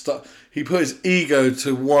just he put his ego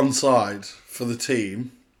to one side for the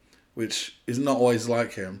team, which is not always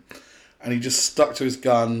like him. And he just stuck to his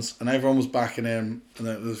guns, and everyone was backing him, and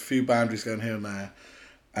there was a few boundaries going here and there.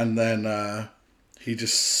 And then he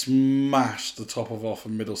just smashed the top of off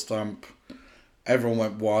and middle stump. Everyone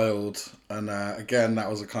went wild, and again, that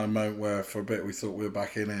was a kind of moment where for a bit we thought we were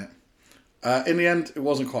back in it. In the end, it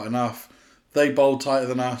wasn't quite enough. They bowled tighter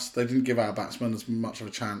than us. They didn't give our batsmen as much of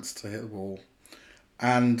a chance to hit the ball.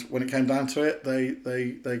 And when it came down to it,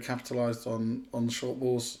 they capitalised on the short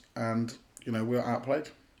balls, and we were outplayed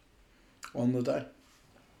on the day.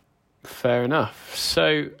 Fair enough.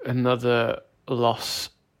 So another loss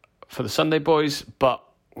for the Sunday boys, but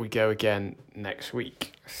we go again next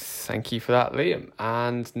week. Thank you for that, Liam.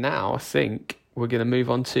 And now I think we're going to move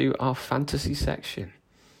on to our fantasy section.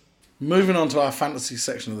 Moving on to our fantasy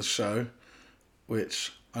section of the show,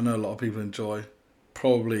 which I know a lot of people enjoy,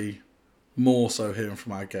 probably more so hearing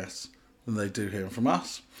from our guests than they do hearing from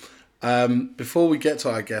us. Before we get to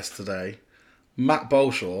our guest today, Matt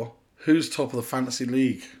Bolshaw, who's top of the fantasy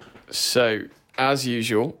league? So, as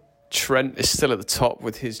usual, Trent is still at the top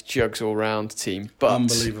with his Jugs All Round team, but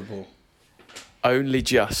unbelievable. Only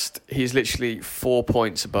just. He's literally 4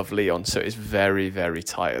 points above Leon, so it's very, very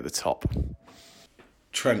tight at the top.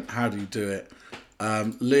 Trent, how do you do it?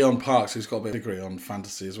 Leon Parks, who's got a bit of degree on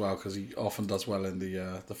fantasy as well, because he often does well in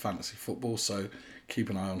the fantasy football, so keep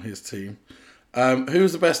an eye on his team.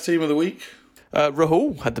 Who's the best team of the week?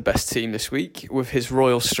 Rahul had the best team this week with his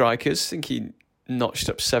Royal Strikers. I think he notched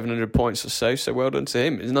up 700 points or so well done to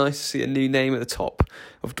him. It's nice to see a new name at the top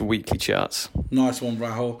of the weekly charts. Nice one,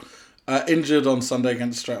 Rahul. Injured on Sunday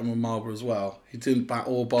against Streatham and Marlborough as well. He didn't bat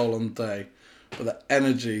or bowl on the day, but the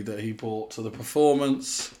energy that he brought to the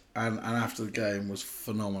performance and after the game was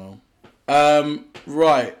phenomenal.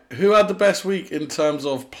 Right, who had the best week in terms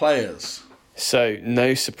of players? So,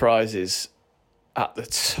 no surprises at the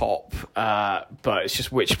top, but it's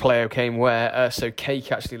just which player came where. So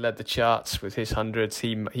Cake actually led the charts with his hundreds.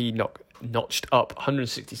 He notched up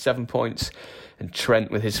 167 points, and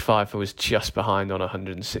Trent with his fifer was just behind on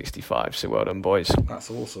 165. So well done, boys.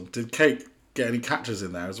 That's awesome. Did Cake get any catches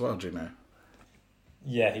in there as well, do you know?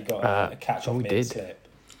 Yeah, he got a catch off mid-slip.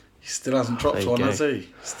 He still hasn't dropped one, has he?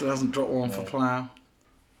 Still hasn't dropped one for Plough.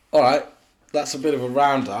 All right, that's a bit of a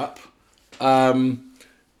roundup.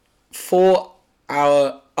 For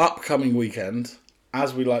our upcoming weekend,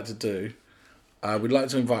 as we like to do, we'd like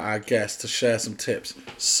to invite our guests to share some tips.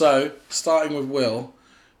 So, starting with Will,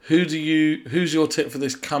 who's your tip for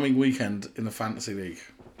this coming weekend in the Fantasy League?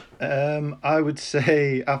 I would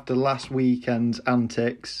say after last weekend's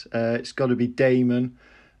antics, it's got to be Damon,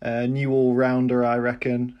 new all-rounder, I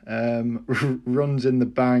reckon. Runs in the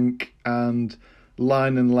bank, and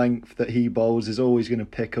line and length that he bowls is always going to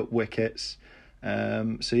pick up wickets.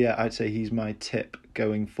 So yeah, I'd say he's my tip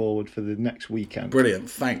going forward for the next weekend. Brilliant,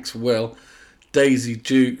 thanks, Will. Daisy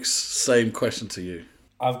Dukes, same question to you.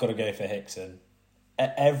 I've got to go for Hickson.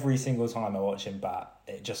 Every single time I watch him bat,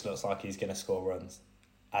 it just looks like he's going to score runs,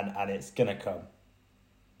 and it's going to come.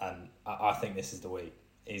 And I think this is the week.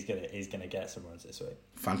 He's gonna get some runs this week.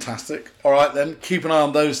 Fantastic. All right then, keep an eye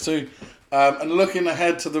on those two. And looking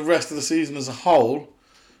ahead to the rest of the season as a whole,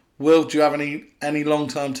 Will, do you have any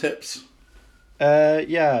long-term tips?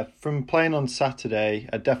 Yeah, from playing on Saturday,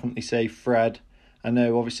 I'd definitely say Fred. I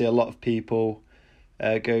know obviously a lot of people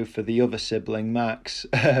go for the other sibling, Max,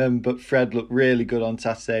 but Fred looked really good on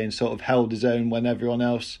Saturday and sort of held his own when everyone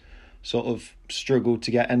else sort of struggled to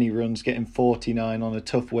get any runs, getting 49 on a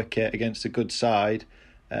tough wicket against a good side.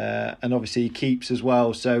 And obviously he keeps as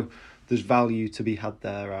well, so there's value to be had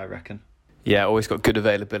there, I reckon. Yeah, always got good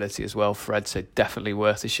availability as well, Fred, so definitely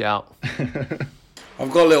worth a shout. I've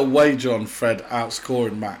got a little wager on Fred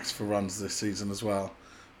outscoring Max for runs this season as well,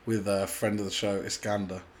 with a friend of the show,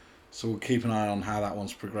 Iskander. So we'll keep an eye on how that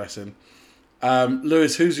one's progressing.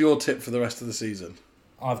 Lewis, who's your tip for the rest of the season?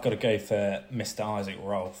 I've got to go for Mr. Isaac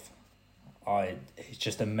Rolfe. He's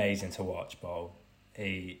just amazing to watch bowl.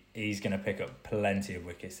 He's going to pick up plenty of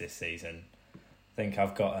wickets this season. I think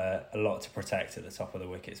I've got a lot to protect at the top of the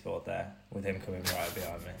wickets board there, with him coming right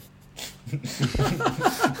behind me.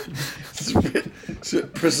 It's a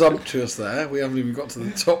bit presumptuous there. We haven't even got to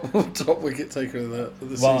the top wicket taker of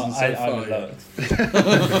the season so far. I looked.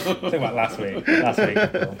 Think about last week.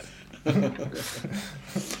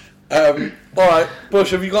 All right,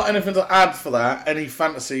 Bush, have you got anything to add for that? Any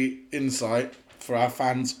fantasy insight for our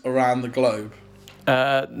fans around the globe?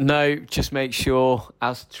 No, just make sure,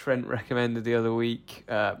 as Trent recommended the other week,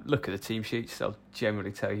 look at the team sheets. They'll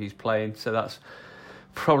generally tell you who's playing, so that's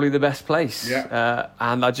probably the best place. Yeah.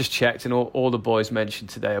 And I just checked, and all the boys mentioned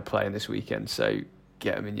today are playing this weekend, so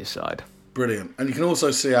get them in your side. Brilliant. And you can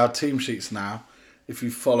also see our team sheets now. If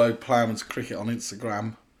you follow Ploughman's Cricket on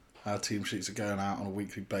Instagram, our team sheets are going out on a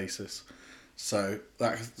weekly basis. So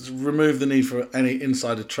that remove the need for any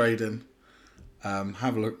insider trading.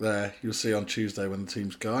 Have a look there. You'll see on Tuesday when the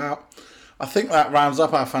teams go out. I think that rounds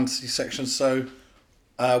up our fantasy section. So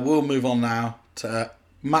we'll move on now to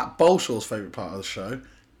Matt Bolshaw's favourite part of the show.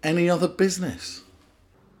 Any other business?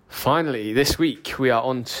 Finally, this week we are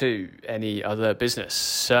on to any other business.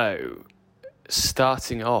 So,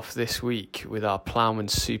 starting off this week with our Ploughman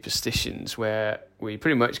Superstitions, where we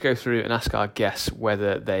pretty much go through and ask our guests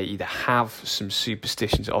whether they either have some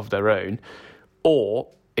superstitions of their own or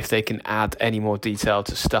if they can add any more detail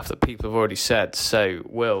to stuff that people have already said. So,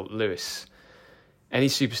 Will, Lewis, any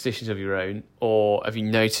superstitions of your own, or have you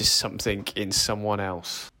noticed something in someone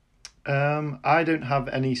else? I don't have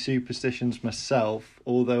any superstitions myself,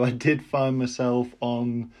 although I did find myself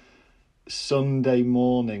on Sunday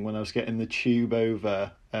morning when I was getting the tube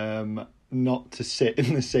over, not to sit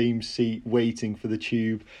in the same seat waiting for the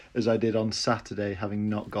tube as I did on Saturday, having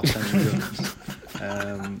not got any runs.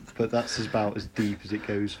 But that's about as deep as it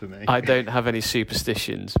goes for me. I don't have any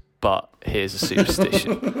superstitions, but here's a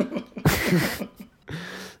superstition.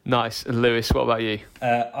 Nice. And Lewis, what about you?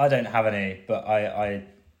 I don't have any, but I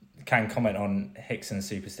can comment on Hickson's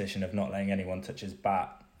superstition of not letting anyone touch his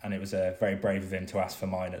bat, and it was very brave of him to ask for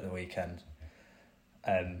mine at the weekend,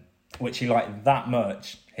 which he liked that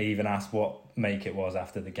much. He even asked what make it was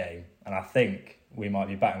after the game, and I think we might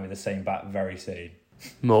be batting with the same bat very soon.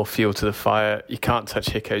 More fuel to the fire. You can't touch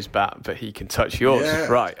Hicko's bat, but he can touch yours. Yeah,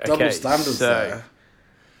 right, okay. double standards there.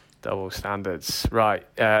 Double standards. Right,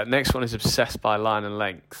 next one is obsessed by line and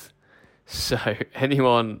length. So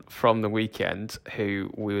anyone from the weekend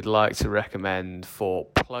who we would like to recommend for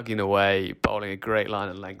plugging away, bowling a great line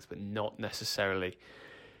and length, but not necessarily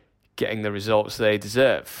getting the results they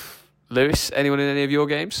deserve. Lewis, anyone in any of your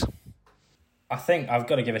games? I think I've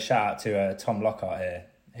got to give a shout out to Tom Lockhart here,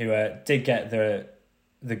 who did get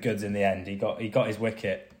the goods in the end. He got his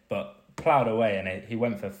wicket, but ploughed away, and he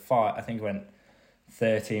went for 5. I think he went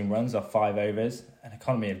 13 runs off 5 overs, an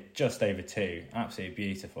economy of just over 2. Absolutely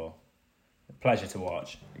beautiful. Pleasure to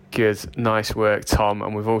watch. Good, nice work, Tom.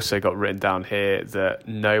 And we've also got written down here that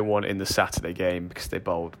no one in the Saturday game, because they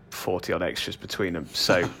bowled 40 odd extras between them.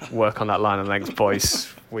 So work on that line and length,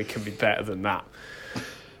 boys. We can be better than that.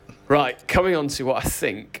 Right, coming on to what I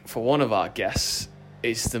think for one of our guests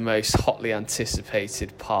is the most hotly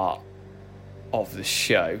anticipated part of the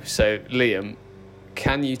show. So Liam,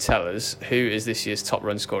 can you tell us who is this year's top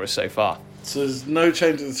run scorer so far? So there's no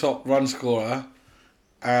change at the top run scorer.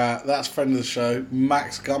 That's friend of the show,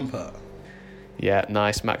 Max Gumpert. Yeah,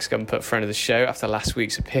 nice. Max Gumpert, friend of the show after last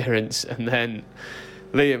week's appearance. And then,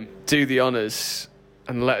 Liam, do the honours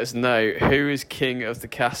and let us know who is king of the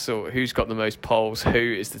castle, who's got the most poles, who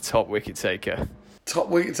is the top wicket taker. Top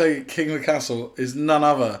wicket taker, king of the castle, is none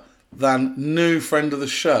other than new friend of the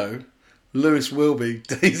show, Lewis Wilby,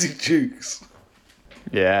 Daisy Dukes.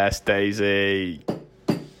 Yes, Daisy.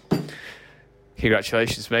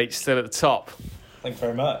 Congratulations, mate. Still at the top. Thanks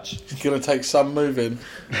very much. It's going to take some moving.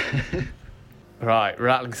 Right,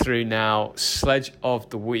 rattling through now. Sledge of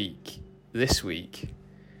the week this week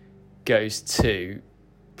goes to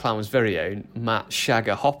Ploughman's very own Matt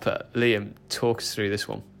Shagger Hopper. Liam, talk us through this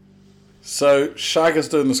one. So Shagger's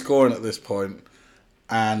doing the scoring at this point,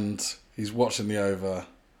 and he's watching the over,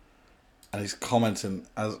 and he's commenting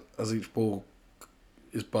as each ball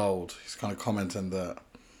is bowled. He's kind of commenting that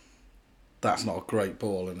that's not a great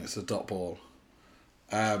ball and it's a dot ball.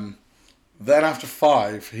 Then after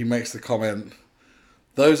 5, he makes the comment,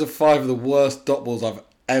 "Those are 5 of the worst dot balls I've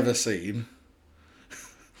ever seen."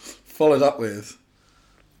 Followed up with,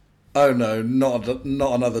 "Oh no, not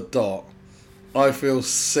another dot. I feel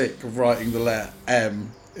sick of writing the letter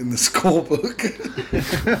M in the scorebook."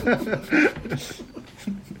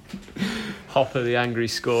 Hopper, the angry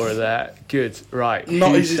scorer there. Good. Right.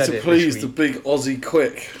 Not easy to please the big Aussie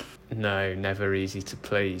quick. No, never easy to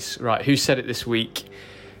please. Right, who said it this week?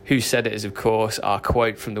 Who said it is, of course, our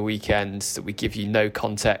quote from the weekend that we give you no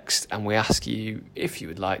context, and we ask you, if you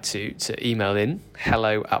would like to email in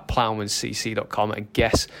hello@ploughmancc.com and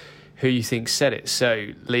guess who you think said it. So,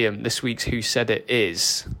 Liam, this week's who said it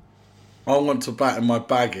is... I want to bat in my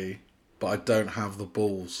baggie, but I don't have the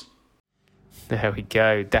balls. There we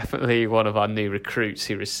go. Definitely one of our new recruits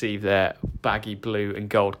who received their baggy blue and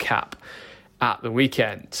gold cap at the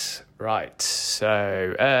weekend. Right,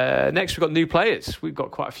 so next we've got new players. We've got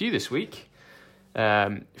quite a few this week.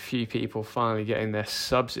 A few people finally getting their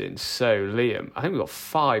subs in. So, Liam, I think we've got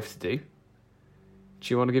 5 to do. Do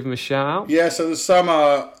you want to give them a shout out? Yeah, so the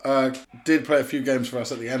summer did play a few games for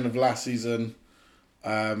us at the end of last season.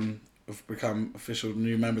 We've become official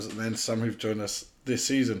new members at the end. Some who've joined us this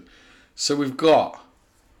season. So we've got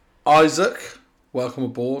Isaac, welcome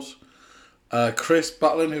aboard. Chris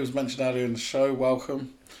Butlin, who was mentioned earlier in the show,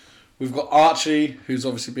 welcome. We've got Archie, who's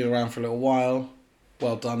obviously been around for a little while.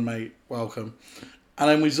 Well done, mate. Welcome. And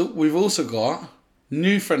then we've also got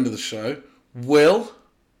new friend of the show, Will.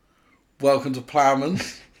 Welcome to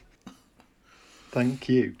Ploughman's. Thank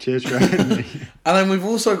you. Cheers for having me. And then we've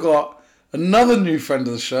also got another new friend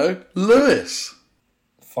of the show, Lewis.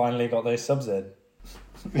 Finally got those subs in.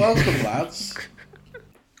 Welcome, lads.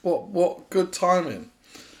 What good timing.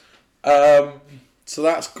 So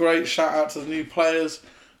that's great. Shout out to the new players.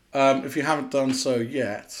 If you haven't done so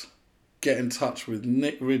yet, get in touch with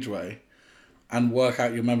Nick Ridgway and work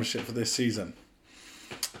out your membership for this season.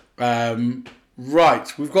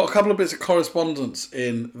 Right, we've got a couple of bits of correspondence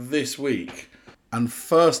in this week. And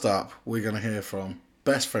first up, we're going to hear from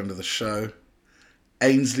best friend of the show,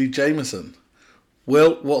 Ainsley Jameson.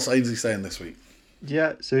 Will, what's Ainsley saying this week?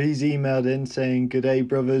 Yeah, so he's emailed in saying, "Good day,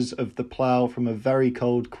 brothers of the plough, from a very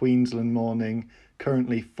cold Queensland morning.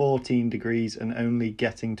 Currently 14 degrees and only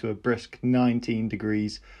getting to a brisk 19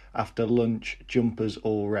 degrees after lunch, jumpers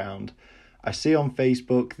all round. I see on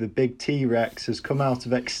Facebook the big T-Rex has come out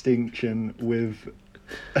of extinction with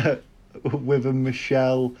a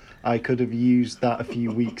Michelle. I could have used that a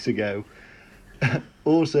few weeks ago.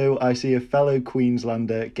 Also, I see a fellow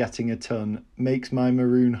Queenslander getting a ton. Makes my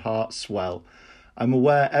maroon heart swell. I'm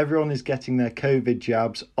aware everyone is getting their COVID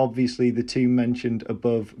jabs. Obviously, the two mentioned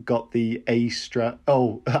above got the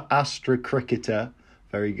Astra cricketer.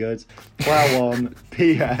 Very good. Plough on.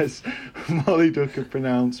 P.S. Molly Ducker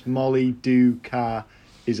pronounced Molly Ducar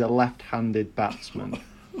is a left-handed batsman.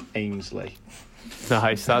 Ainsley."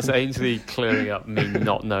 Nice. That's Ainsley clearing up me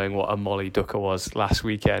not knowing what a Molly Ducker was last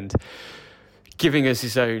weekend. Giving us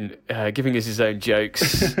his own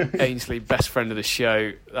jokes. Ainsley, best friend of the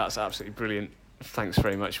show. That's absolutely brilliant. Thanks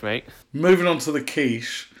very much, mate. Moving on to the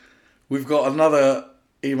quiche, we've got another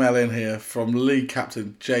email in here from league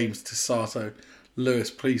captain James Tisato. Lewis,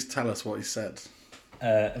 please tell us what he said.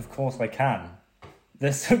 Of course I can.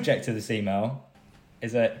 The subject of this email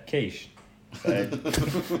is a quiche. So,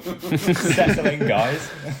 settle in, guys.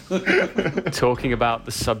 Talking about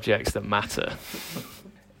the subjects that matter.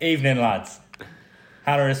 Evening, lads.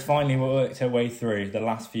 Hannah has finally worked her way through the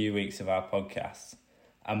last few weeks of our podcast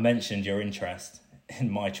and mentioned your interest in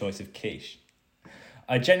my choice of quiche.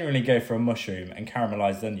 I generally go for a mushroom and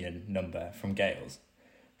caramelised onion number from Gales,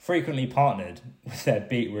 frequently partnered with their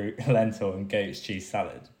beetroot, lentil and goat's cheese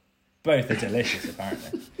salad. Both are delicious,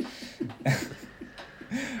 apparently.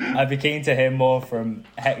 I'd be keen to hear more from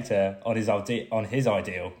Hector on his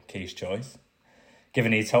ideal quiche choice,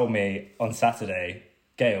 given he told me on Saturday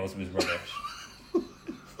Gales was rubbish.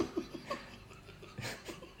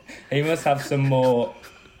 He must have some more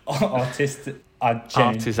artisanal.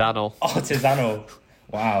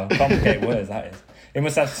 Wow, complicated words that is. He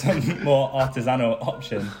must have some more artisanal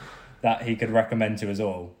option that he could recommend to us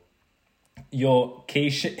all. Your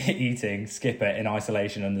quiche eating skipper in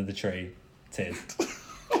isolation under the tree, Tiz.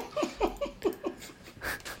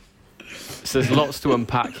 So there's lots to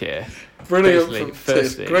unpack here. Brilliant.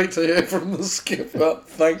 Firstly, great to hear from the skipper.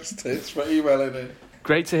 Thanks, Tits, for emailing in.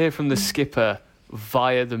 Great to hear from the skipper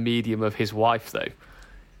via the medium of his wife, though,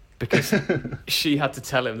 because she had to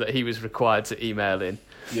tell him that he was required to email in.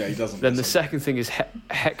 Yeah, he doesn't. Then the second thing is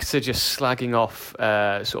Hector just slagging off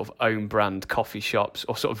sort of own brand coffee shops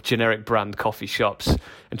or sort of generic brand coffee shops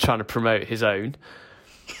and trying to promote his own.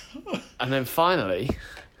 And then finally,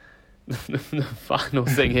 the final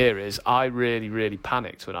thing here is I really, really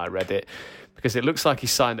panicked when I read it because it looks like he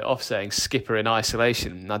signed it off saying skipper in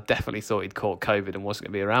isolation. And I definitely thought he'd caught COVID and wasn't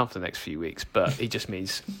going to be around for the next few weeks. But he just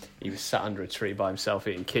means he was sat under a tree by himself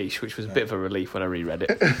eating quiche, which was a bit of a relief when I reread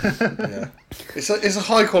it. Yeah, it's a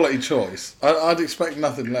high quality choice. I'd expect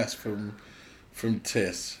nothing less from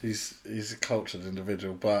Tis. He's a cultured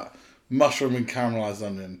individual, but mushroom and caramelised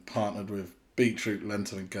onion partnered with beetroot,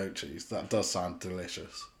 lentil and goat cheese. That does sound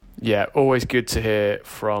delicious. Yeah, always good to hear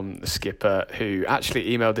from the skipper, who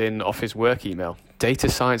actually emailed in off his work email, data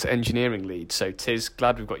science engineering lead. So Tiz,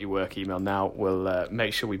 glad we've got your work email now. We'll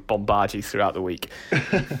make sure we bombard you throughout the week.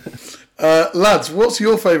 Lads, what's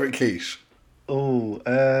your favourite quiche? Oh,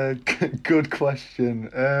 good question.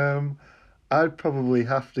 I'd probably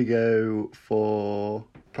have to go for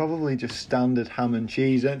probably just standard ham and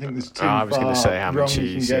cheese. I don't think there's too far I was going to say ham and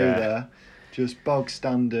cheese. You can go there. Just bog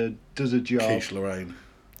standard, does a job. Quiche Lorraine.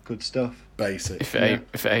 Good stuff. Basic. If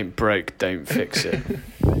it ain't broke, don't fix it.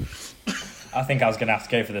 I think I was going to have to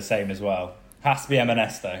go for the same as well. Has to be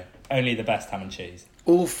M&S though. Only the best ham and cheese.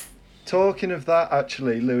 Oof. Talking of that,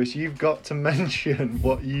 actually, Lewis, you've got to mention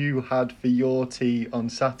what you had for your tea on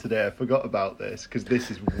Saturday. I forgot about this because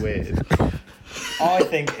this is weird. I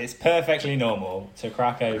think it's perfectly normal to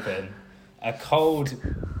crack open a cold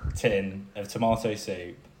tin of tomato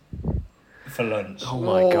soup for lunch. Oh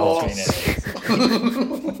my God.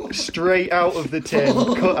 Straight out of the tin,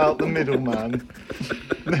 cut out the middleman.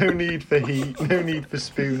 No need for heat, no need for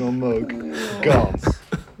spoon or mug. Gone.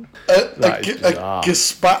 A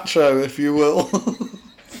gazpacho, if you will.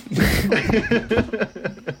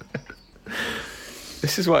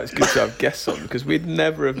 This is why it's good to have guests on, because we'd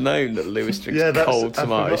never have known that Lewis drinks cold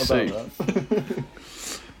tomato soup.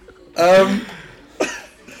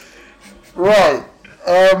 Right.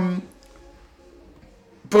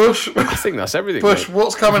 Bush. I think that's everything. Bush, mate.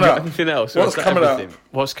 what's coming up? Anything else? What's coming up?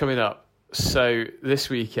 What's coming up? So this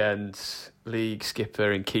weekend, league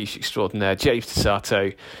skipper and quiche extraordinaire James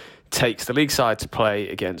Tisato takes the league side to play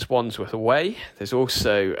against Wandsworth away. There's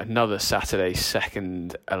also another Saturday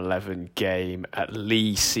second 11 game at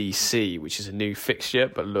Lee CC, which is a new fixture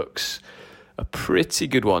but looks a pretty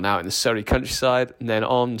good one out in the Surrey countryside. And then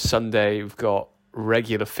on Sunday we've got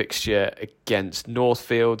regular fixture against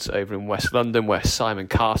Northfields over in West London, where Simon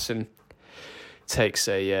Carson takes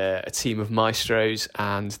a team of maestros.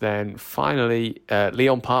 And then finally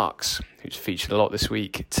Leon Parks, who's featured a lot this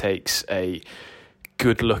week, takes a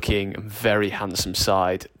good-looking and very handsome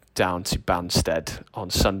side down to Banstead on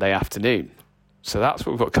Sunday afternoon. So that's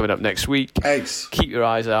what we've got coming up next week. Ace. Keep your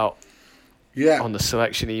eyes out on the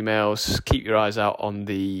selection emails. Keep your eyes out on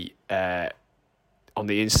the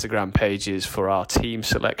Instagram pages for our team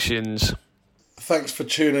selections. Thanks for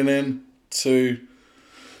tuning in to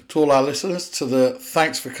all our listeners to the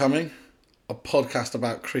Thanks for Coming, a podcast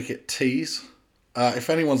about cricket teas. If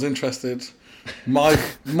anyone's interested, my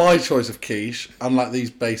choice of quiche, unlike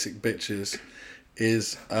these basic bitches,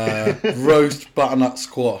 is roast butternut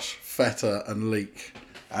squash, feta and leek.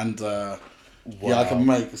 And yeah, I can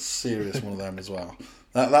make a serious one of them as well.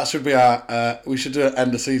 That should be our... we should do an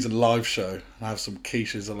end of season live show and have some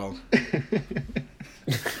quiches along.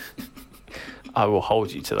 I will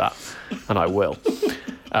hold you to that, and I will.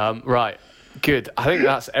 Right, good. I think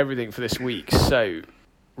that's everything for this week. So,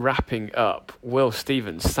 wrapping up, Will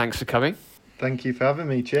Stevens, thanks for coming. Thank you for having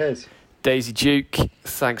me. Cheers. Daisy Duke,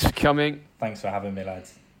 thanks for coming. Thanks for having me,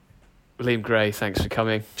 lads. Liam Gray, thanks for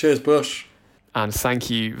coming. Cheers, Bush. And thank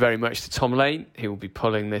you very much to Tom Lane, who will be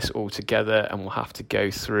pulling this all together, and we'll have to go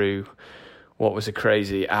through what was a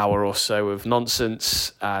crazy hour or so of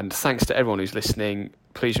nonsense. And thanks to everyone who's listening.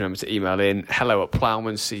 Please remember to email in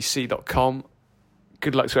hello@ploughmancc.com.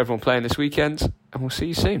 Good luck to everyone playing this weekend, and we'll see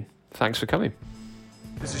you soon. Thanks for coming.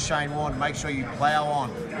 This is Shane Warne. Make sure you plough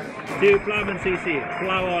on. Do Ploughman CC.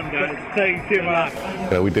 Plough on, guys. Thank you, Mark.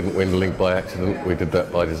 We didn't win the league by accident. We did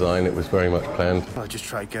that by design. It was very much planned. I just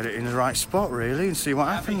try to get it in the right spot, really, and see what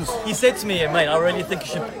happens. He said to me, mate, I really think you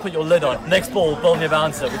should put your lid on. Next ball, bowl me a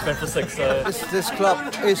bouncer, which went for 6. So. This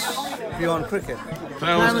club is beyond cricket.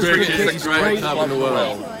 Ploughman's cricket is the greatest club in the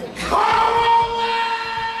world.